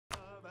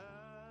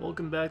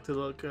Welcome back to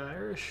Look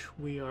Irish.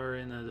 We are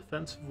in a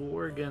defensive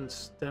war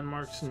against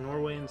Denmark's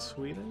Norway and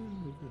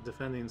Sweden,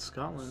 defending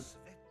Scotland.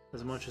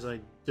 As much as I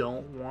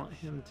don't want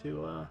him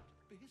to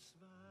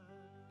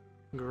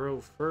grow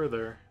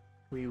further,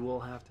 we will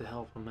have to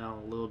help him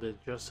out a little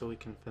bit just so we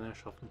can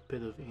finish off a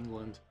bit of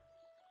England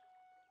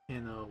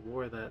in a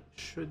war that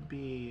should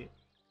be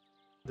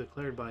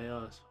declared by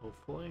us,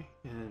 hopefully,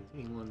 and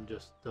England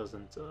just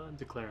doesn't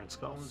declare in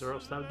Scotland, or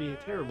else that would be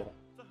terrible.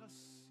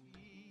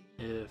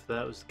 If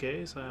that was the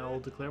case,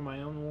 I'll declare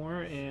my own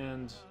war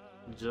and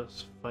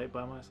just fight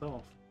by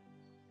myself.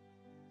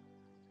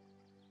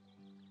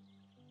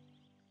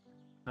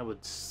 That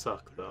would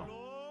suck, though.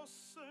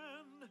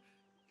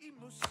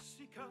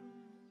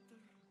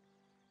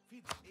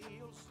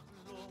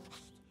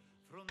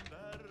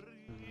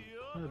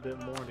 Quite a bit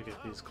more to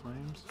get these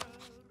claims.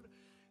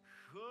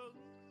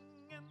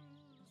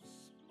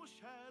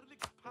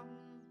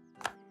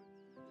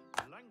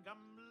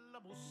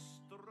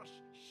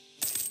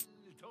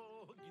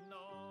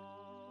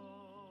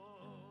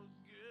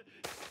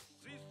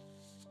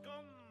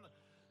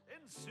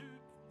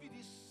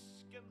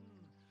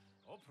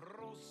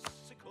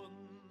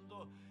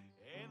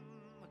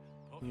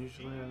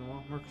 Usually I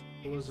want more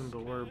capitalism,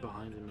 but we're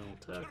behind in middle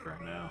tech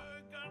right now.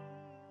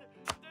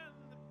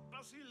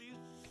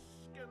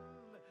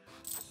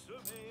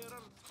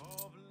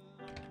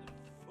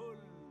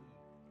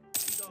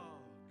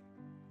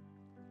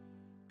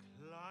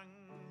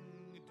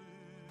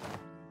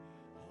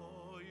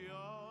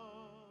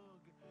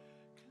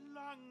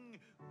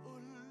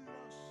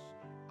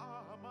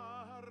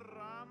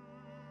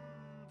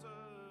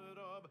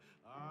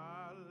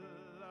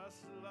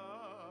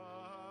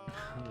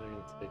 They're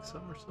gonna take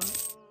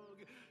Somerset.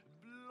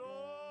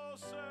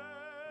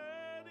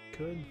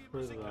 Good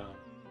for them.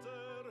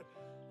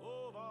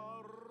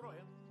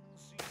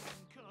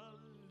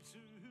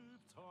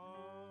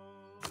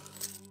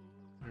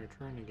 We're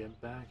trying to get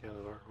back out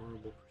of our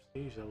horrible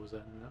prestige that was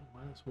at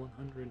minus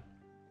 100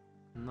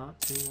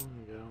 not too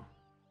long ago.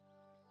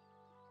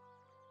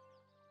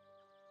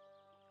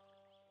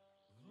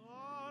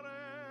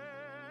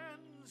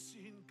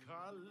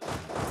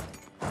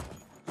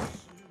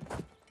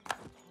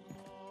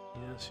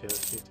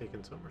 Yes, you've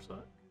taken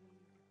Somerset.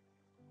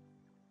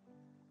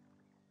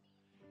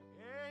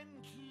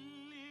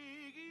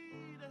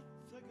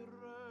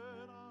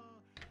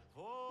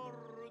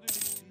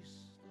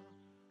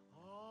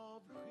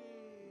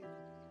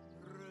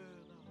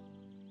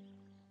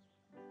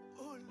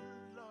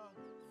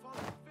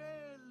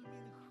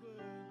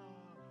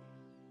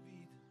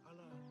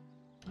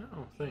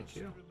 Oh, thank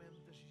you.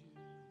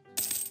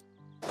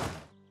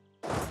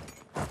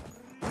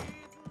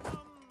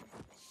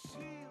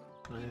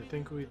 I didn't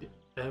think we'd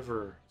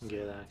ever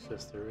get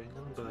access to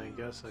England, but I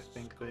guess I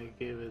think they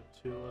gave it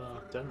to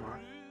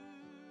Denmark.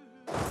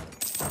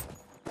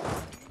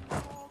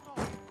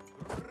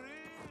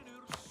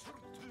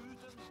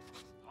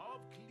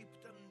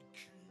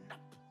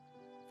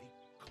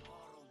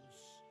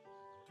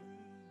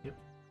 Yep.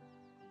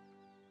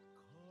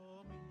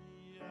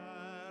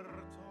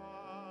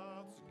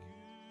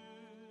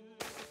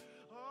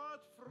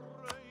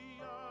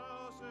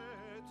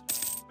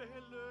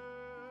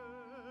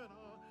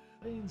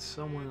 Playing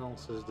someone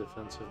else's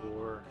defensive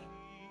war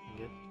can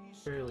get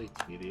fairly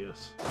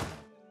tedious.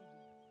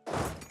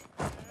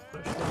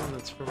 Especially when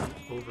it's from an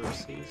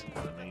overseas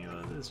enemy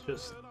that is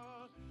just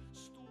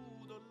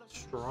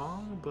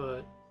strong,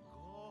 but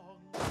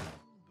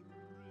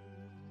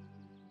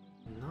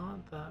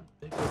not that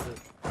big of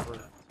a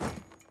threat.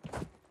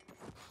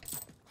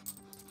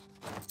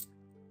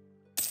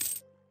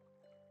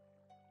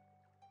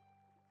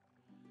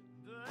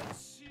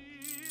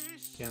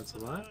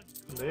 Cancel that.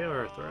 They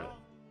are a threat.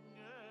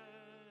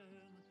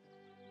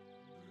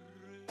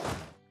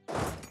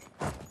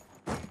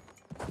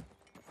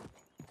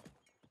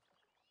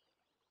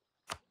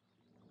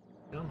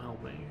 Come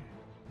help me.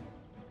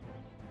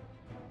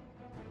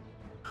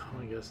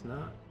 Oh, I guess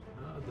not.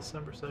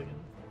 December 2nd,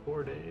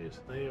 4 days.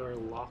 They are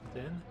locked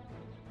in.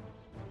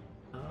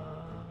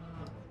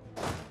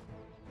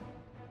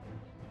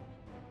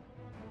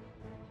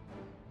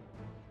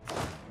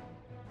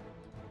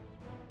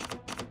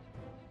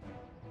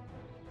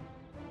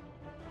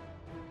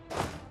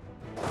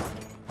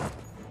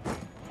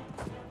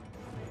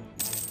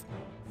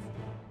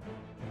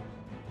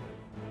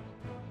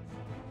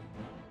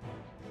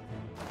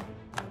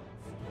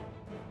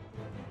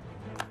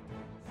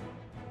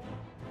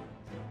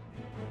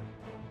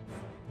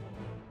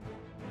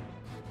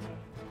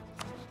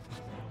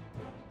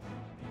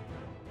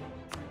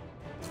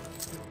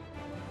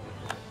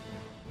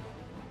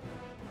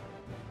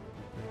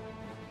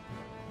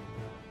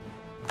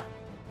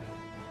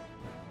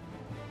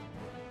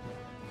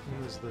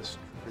 When is this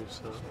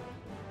truce up?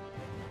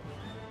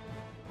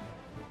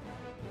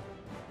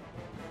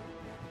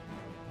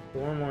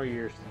 Four more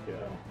years to go.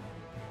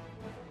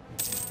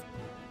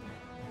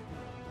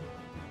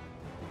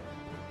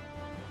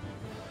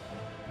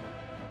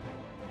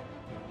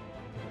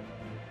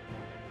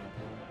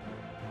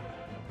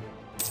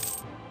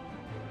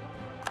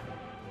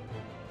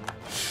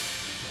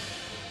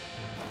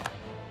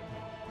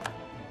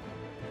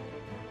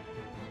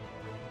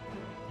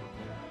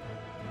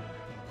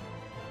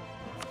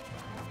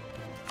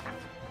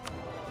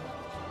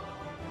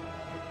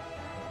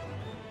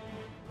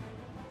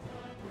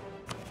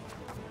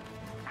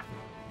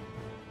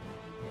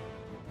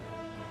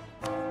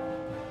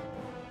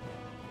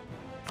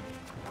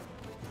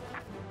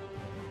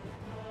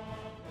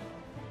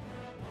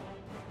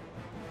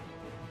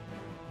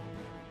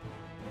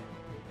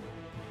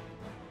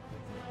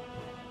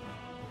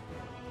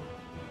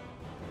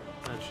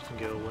 should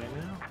go away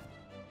now.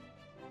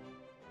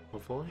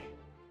 Hopefully.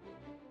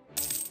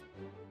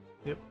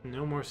 Yep,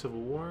 no more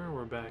civil war.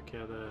 We're back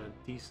at a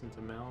decent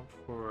amount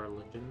for our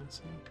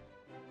legitimacy.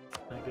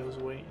 That goes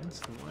away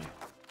instantly.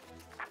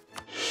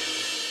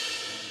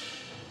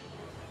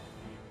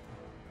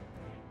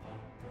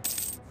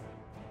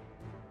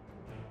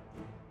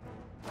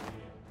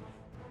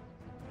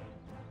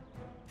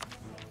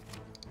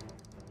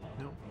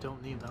 Nope,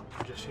 don't need that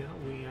one just yet.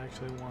 We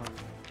actually want to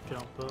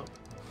jump up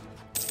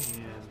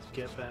and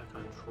get back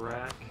on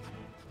track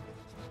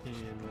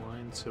in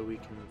line so we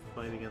can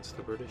fight against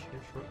the British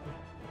here shortly.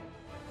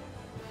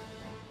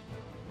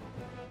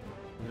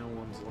 No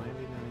one's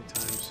landing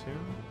anytime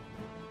soon.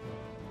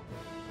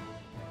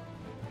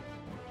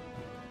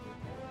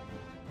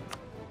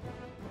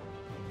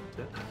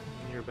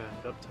 You're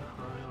back up to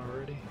high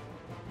already.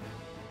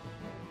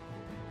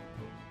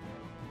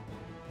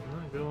 I'm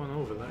not going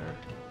over there.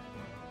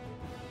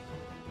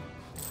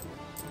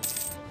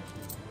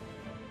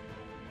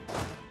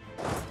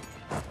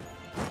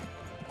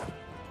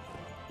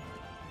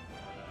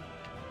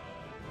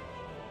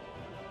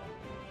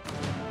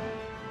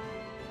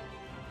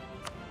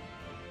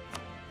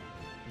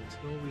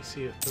 Until we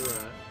see a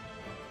threat,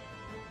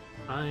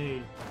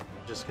 I'm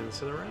just gonna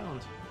sit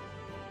around.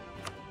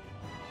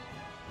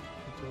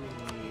 What do we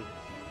need?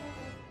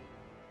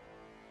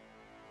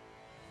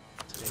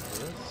 Take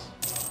this.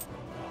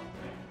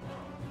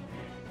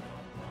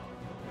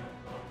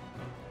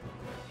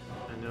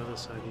 I know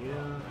this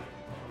idea.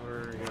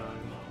 We're got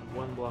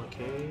one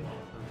blockade.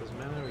 That doesn't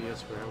matter.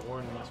 Yes, we're at war,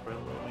 and yes, we're at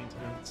low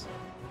maintenance.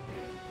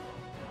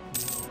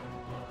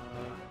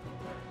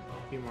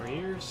 A few more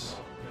years.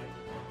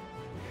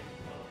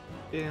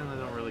 And I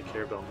don't really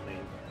care about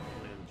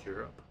mainland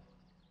Europe.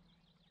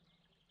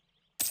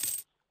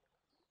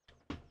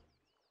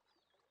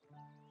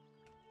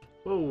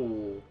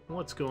 Whoa,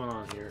 what's going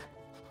on here?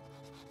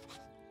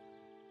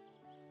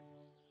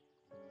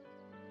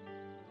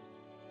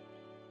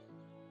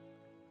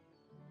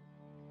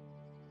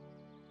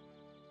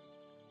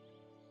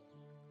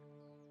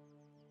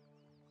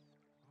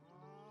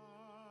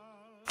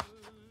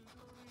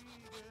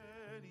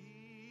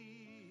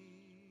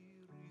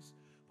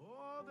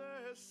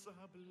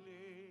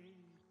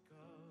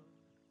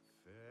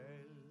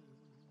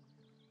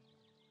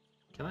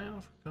 Can I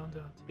offer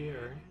contact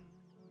here?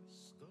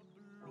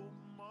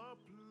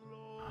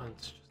 Oh,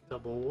 it's just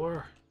double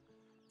war.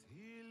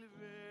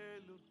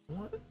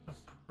 What a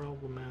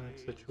problematic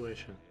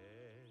situation.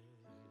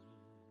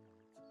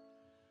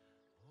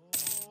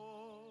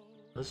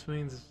 This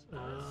means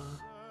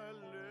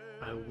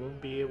I won't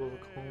be able to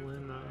call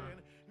in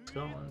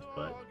Scotland,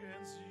 but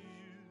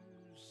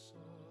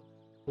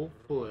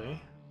hopefully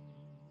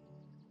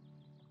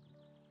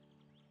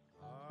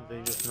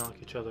they just knock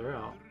each other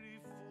out.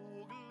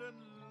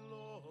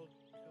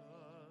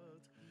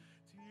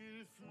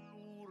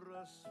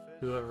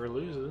 Whoever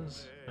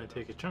loses, I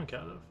take a chunk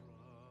out of.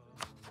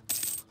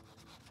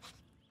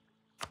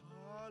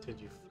 Did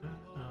you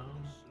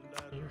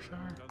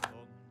Ayrshire?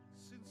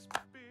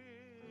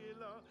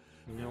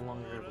 You no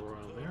longer have a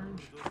royal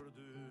marriage.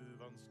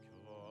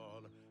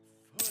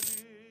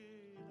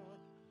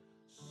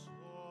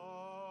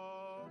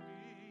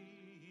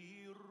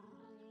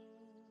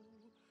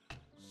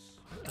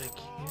 But I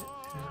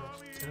can't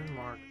have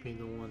Denmark be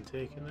the one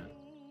taking it.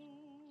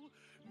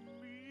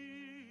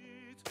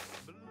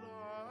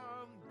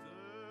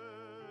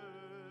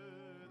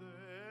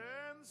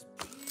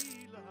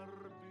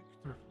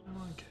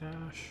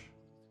 Cash.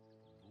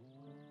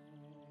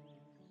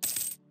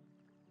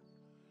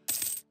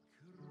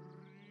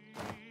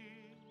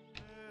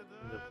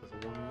 End up with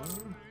one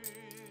loan.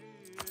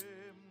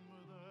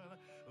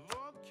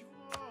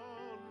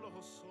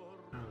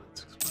 Oh,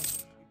 that's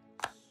expensive.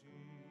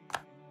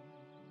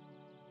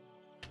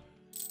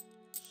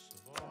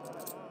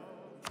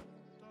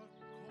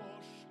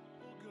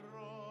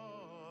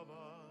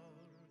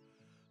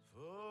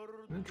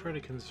 I'm going to try to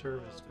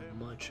conserve as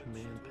much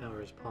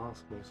manpower as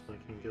possible so I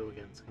can go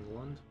against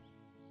England.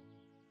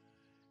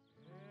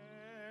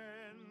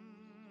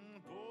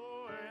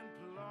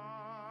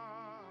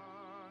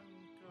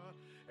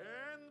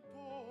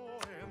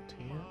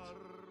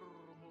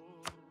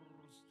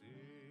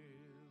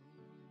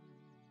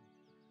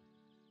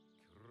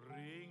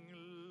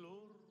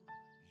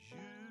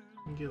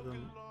 Give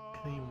them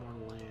any more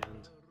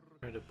land.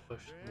 Try to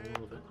push them a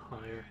little bit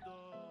higher.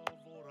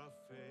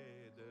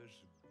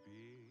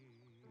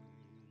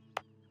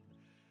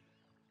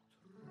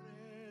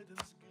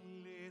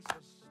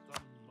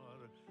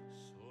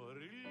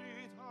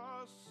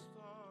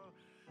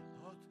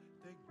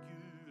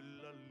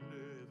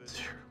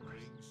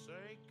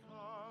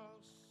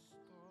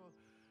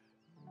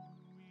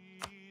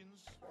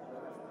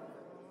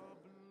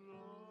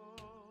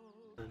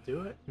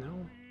 Do it?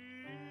 No.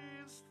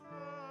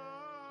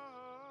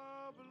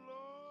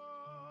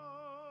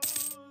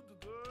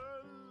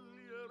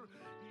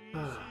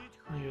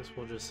 I guess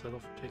we'll just settle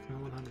for taking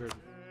the 100.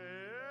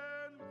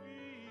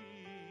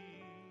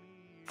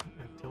 I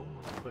don't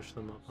want to push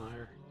them up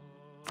higher.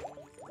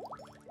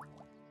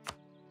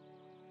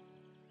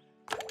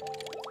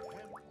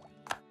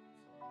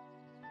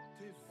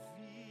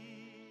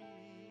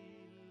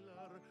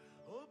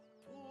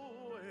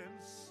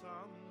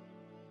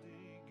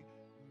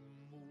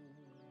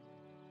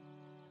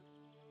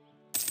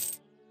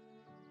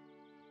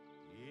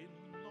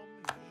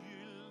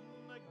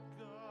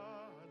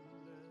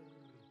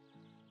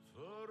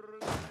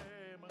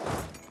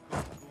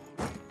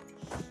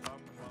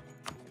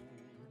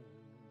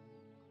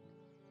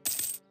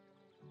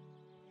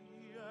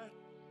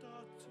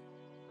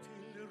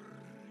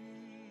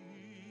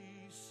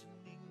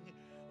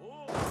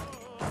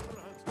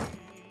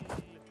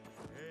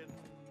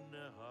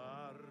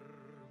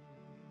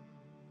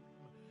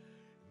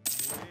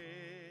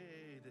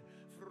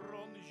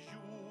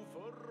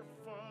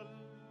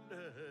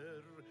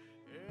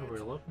 We're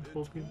 11,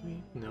 12 people.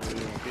 No, we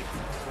won't beat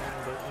them,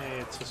 but hey,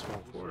 it's a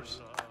small force.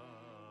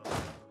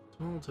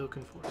 Small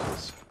token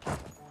forces.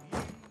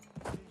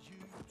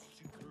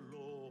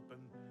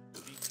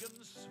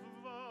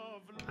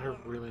 I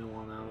really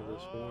want out of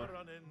this war.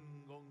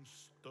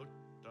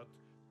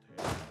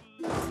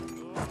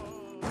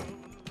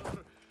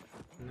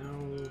 No,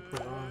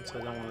 Provence, I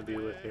don't want to be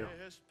with you.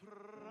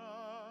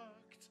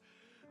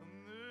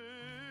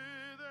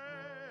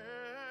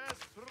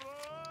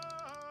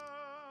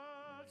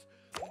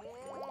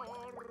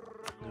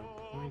 No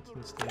point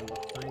in staying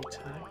behind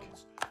tech.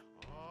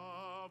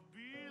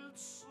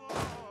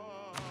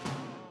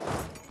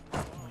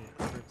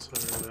 Yeah, hurts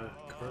our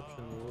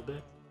corruption a little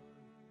bit.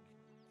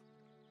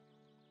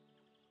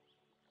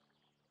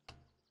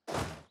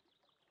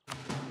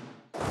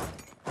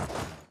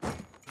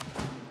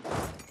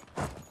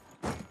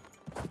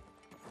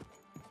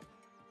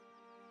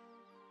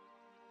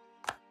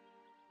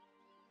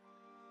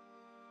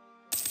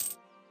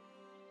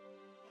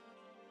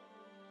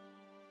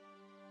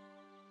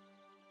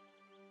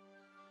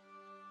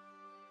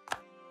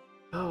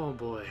 Oh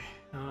boy,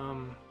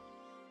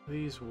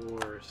 these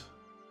wars.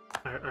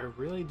 I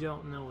really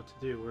don't know what to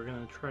do. We're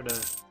gonna try to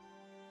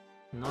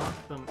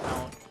knock them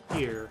out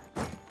here,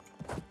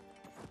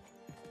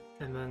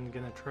 and then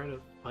gonna try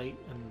to fight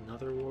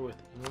another war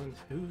with England.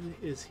 Who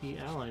is he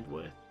allied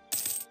with?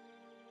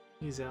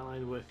 He's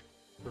allied with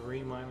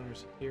 3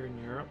 minors here in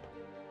Europe.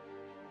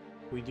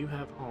 We do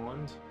have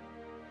Holland.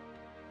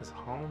 Is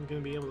Holland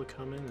gonna be able to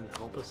come in and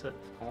help us at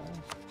all?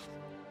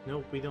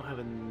 Nope, we don't have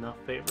enough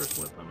favors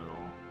with them at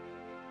all.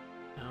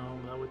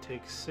 That would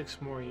take 6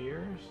 more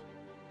years.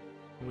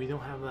 We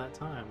don't have that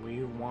time.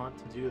 We want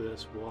to do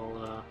this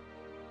while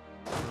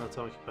it's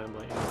occupied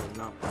by England,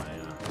 not by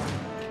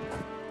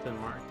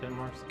Denmark.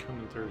 Denmark's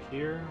coming through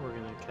here. We're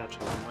gonna catch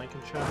up in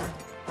Lincolnshire.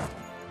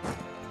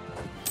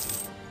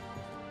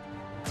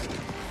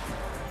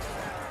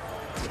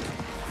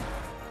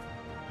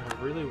 I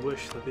really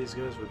wish that these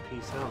guys would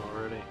peace out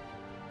already.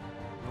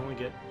 We only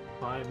get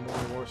 5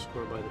 more war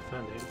score by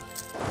defending.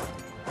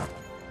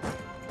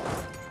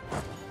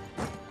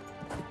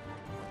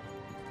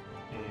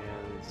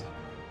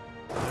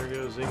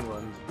 Goes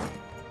England.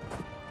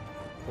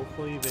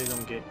 Hopefully they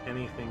don't get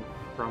anything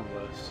from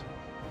this.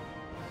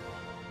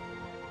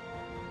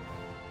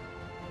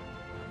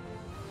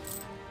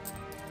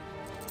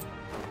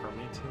 Our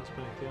maintenance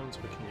breakdowns,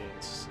 we can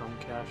get some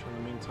cash in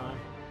the meantime.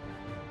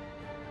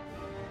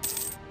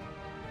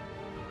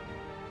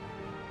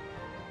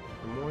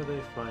 The more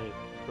they fight,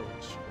 the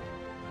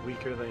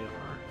weaker they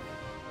are.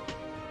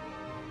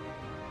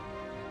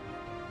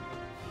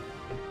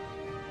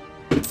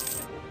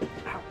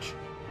 Ouch!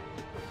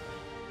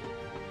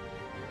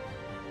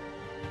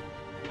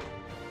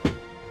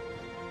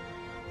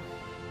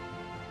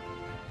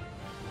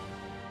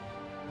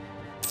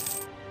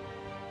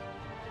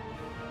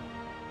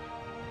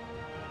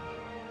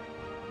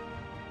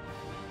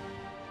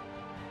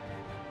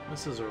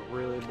 This is a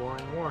really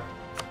boring war.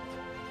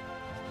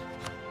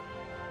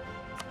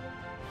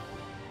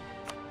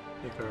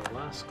 Take our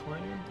last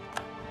claim.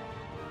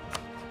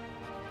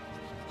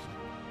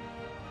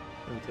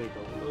 And take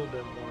a little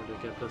bit more to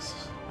get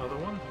this other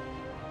one.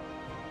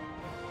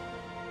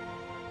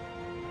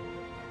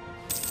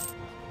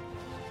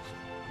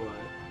 But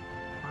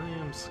I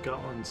am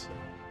Scotland's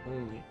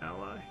only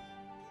ally.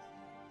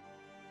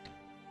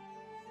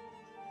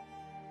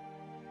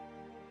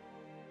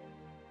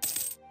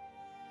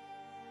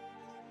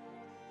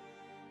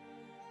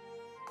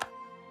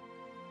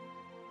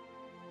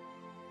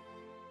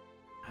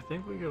 I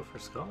think we go for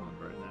Scotland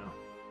right now.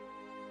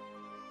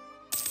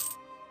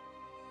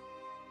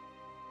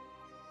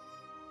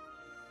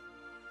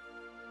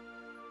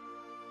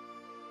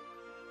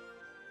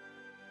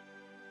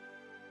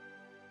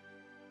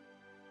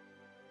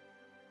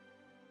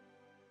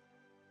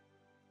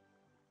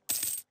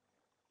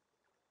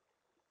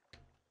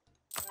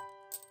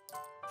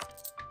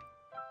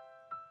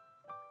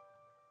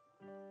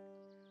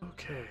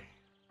 Okay.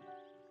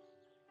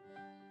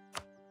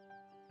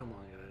 Come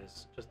on,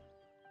 guys. Just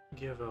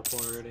give up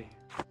already.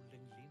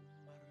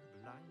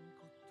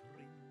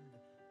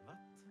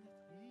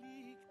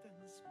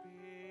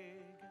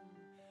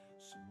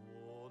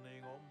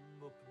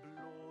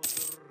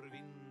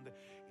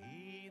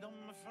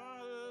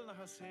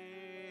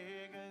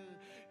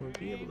 We'll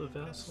be able to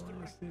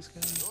vassalize these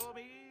guys.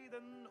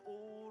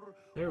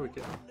 There we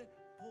go.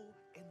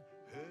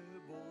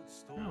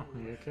 Oh,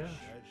 we get cash.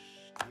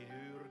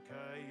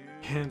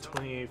 And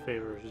 28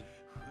 favors.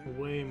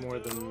 Way more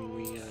than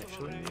we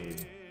actually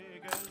need.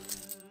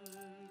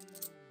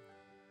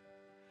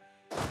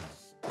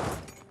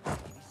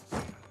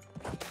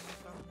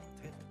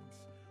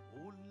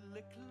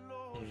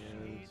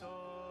 And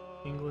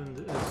England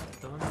is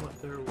done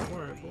with their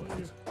war, I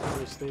believe. At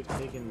least they've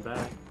taken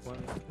back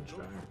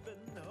Lincolnshire.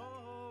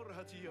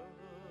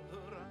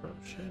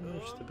 Corruption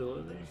or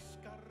stability?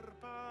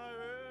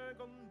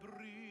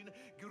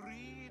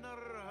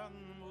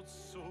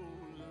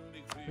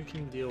 We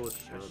can deal with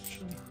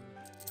corruption.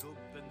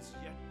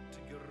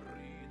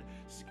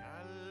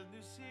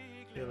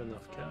 We have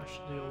enough cash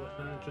to deal with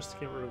that, just to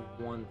get rid of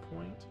 1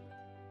 point.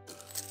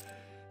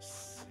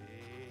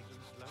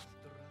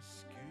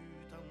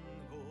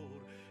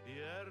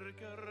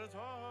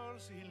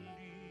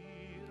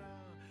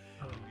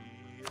 Oh.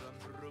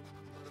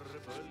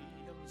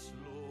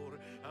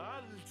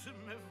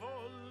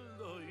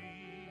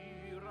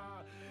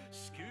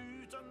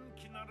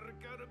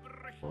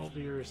 12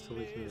 years till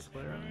we can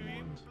declare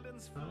England.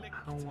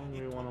 How long do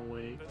we want to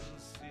wait?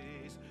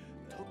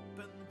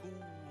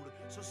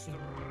 And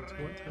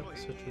what type of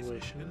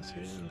situation is he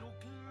in?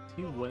 Is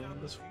he winning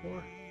this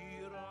war?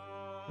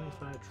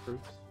 25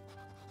 troops.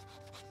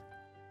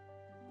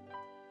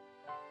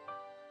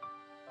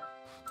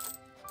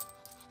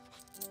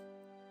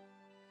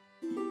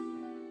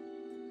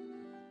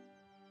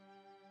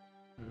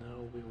 No,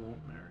 we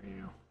won't marry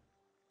you.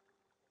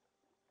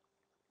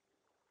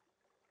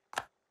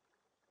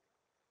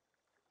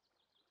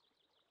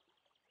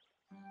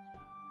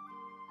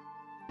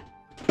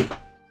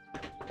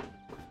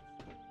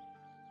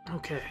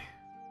 Okay.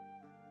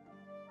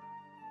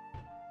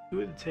 Who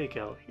would take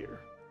out here?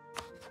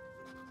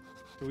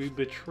 Do we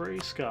betray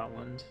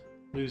Scotland,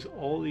 lose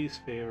all these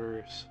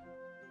favors,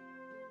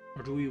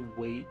 or do we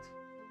wait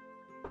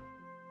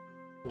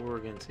war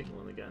against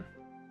England again?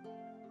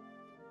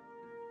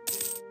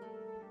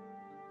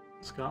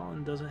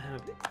 Scotland doesn't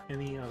have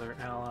any other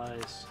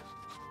allies.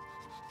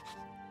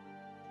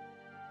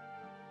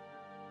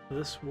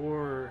 This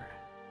war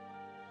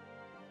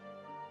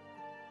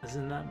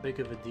isn't that big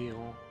of a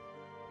deal.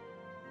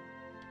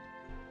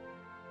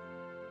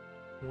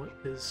 What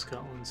is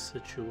Scotland's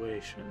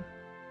situation?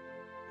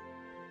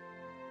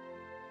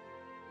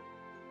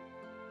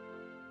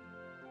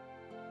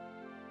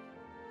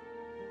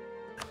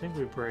 I think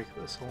we break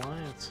this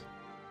alliance.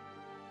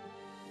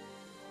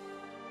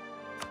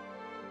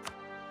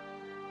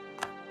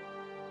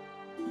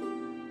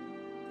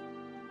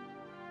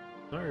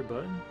 Sorry,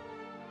 bud.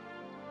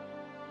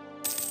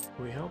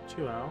 We helped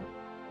you out.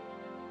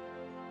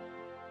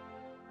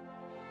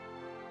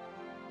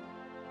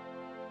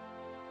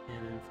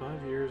 And in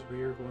 5 years,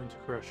 we are going to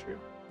crush you.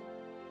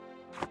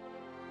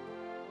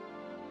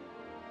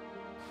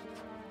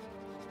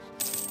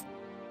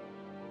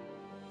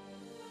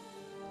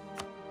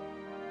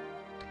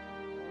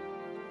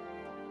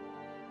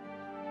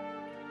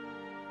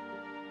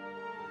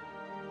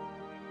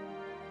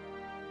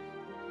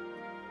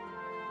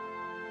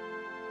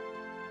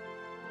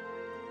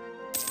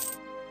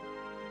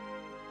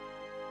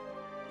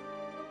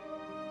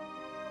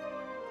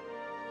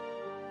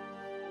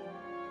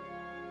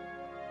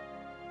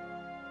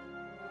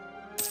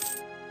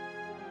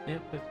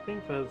 Yep, I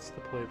think that's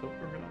the play that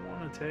we're going to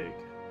want to take.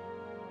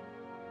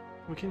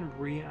 We can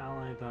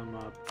re-ally them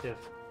up if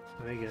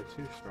they get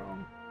too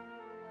strong.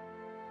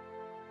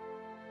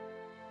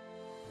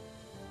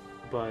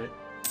 But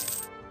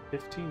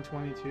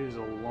 1522 is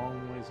a long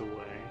ways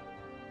away.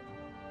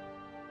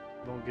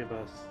 They'll give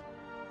us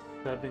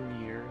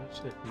 7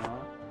 years, if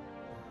not.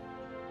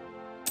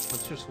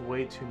 That's just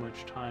way too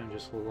much time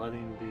just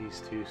letting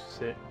these two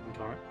sit and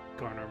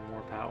garner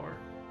more power.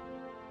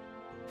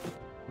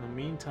 In the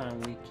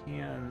meantime, we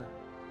can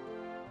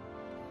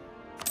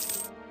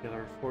get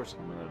our force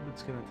on it.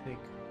 It's going to take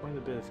quite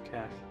a bit of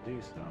cash to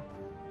do so.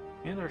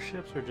 And our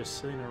ships are just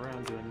sitting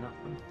around doing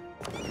nothing.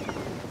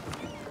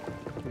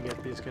 We can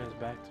get these guys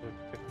back to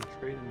protect and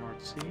trade in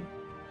North Sea.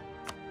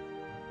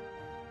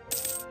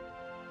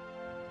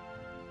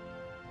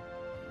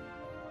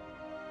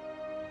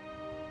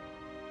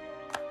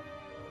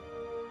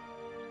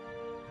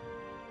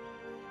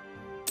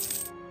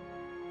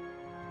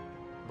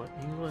 But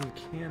England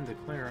can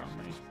declare on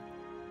me.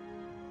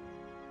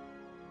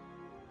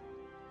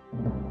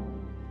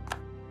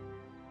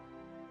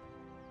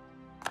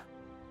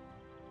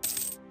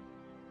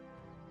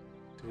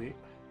 Do we?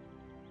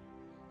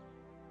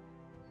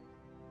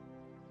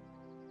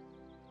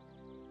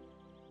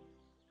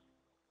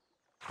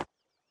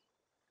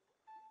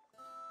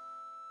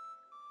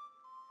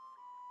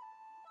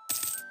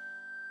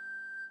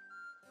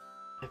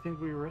 I think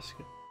we risk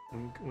it.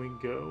 We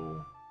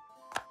go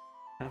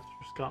after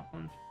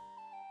Scotland.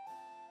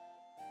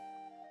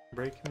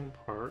 Break him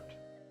apart.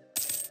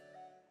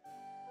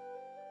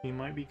 He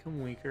might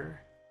become weaker,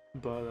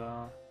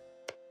 but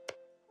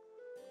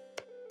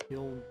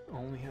he'll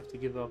only have to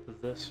give up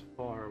this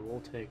far. We'll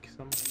take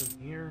something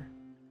here.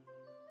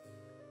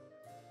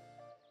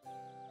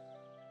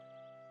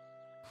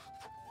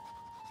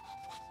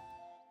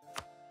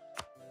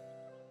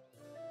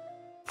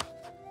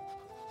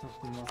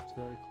 Nothing left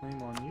to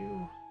claim on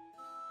you.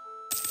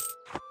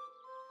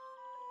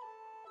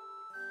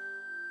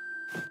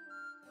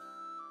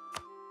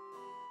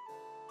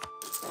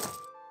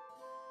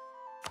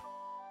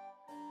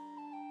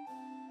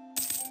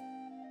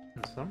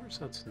 And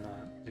Somerset's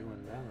not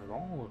doing that at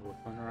all with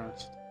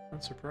unrest.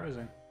 That's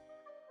surprising.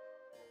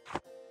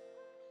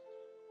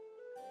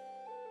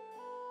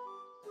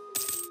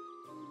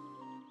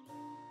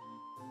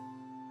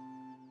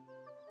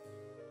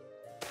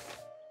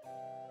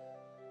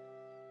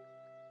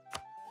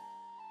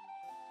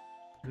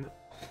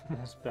 And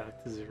almost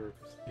back to 0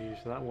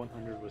 prestige. That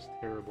 100 was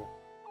terrible.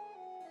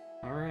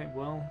 Alright,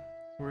 well,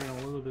 we're in a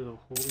little bit of a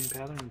holding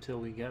pattern until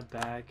we get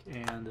back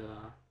and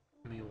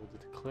I'm able to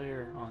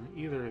declare on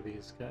either of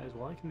these guys.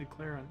 Well, I can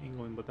declare on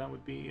England, but that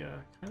would be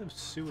kind of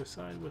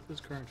suicide with his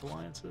current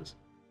alliances.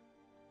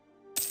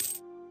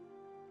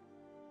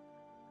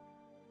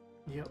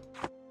 Yep.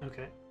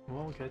 Okay.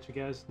 Well, we'll catch you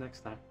guys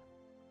next time.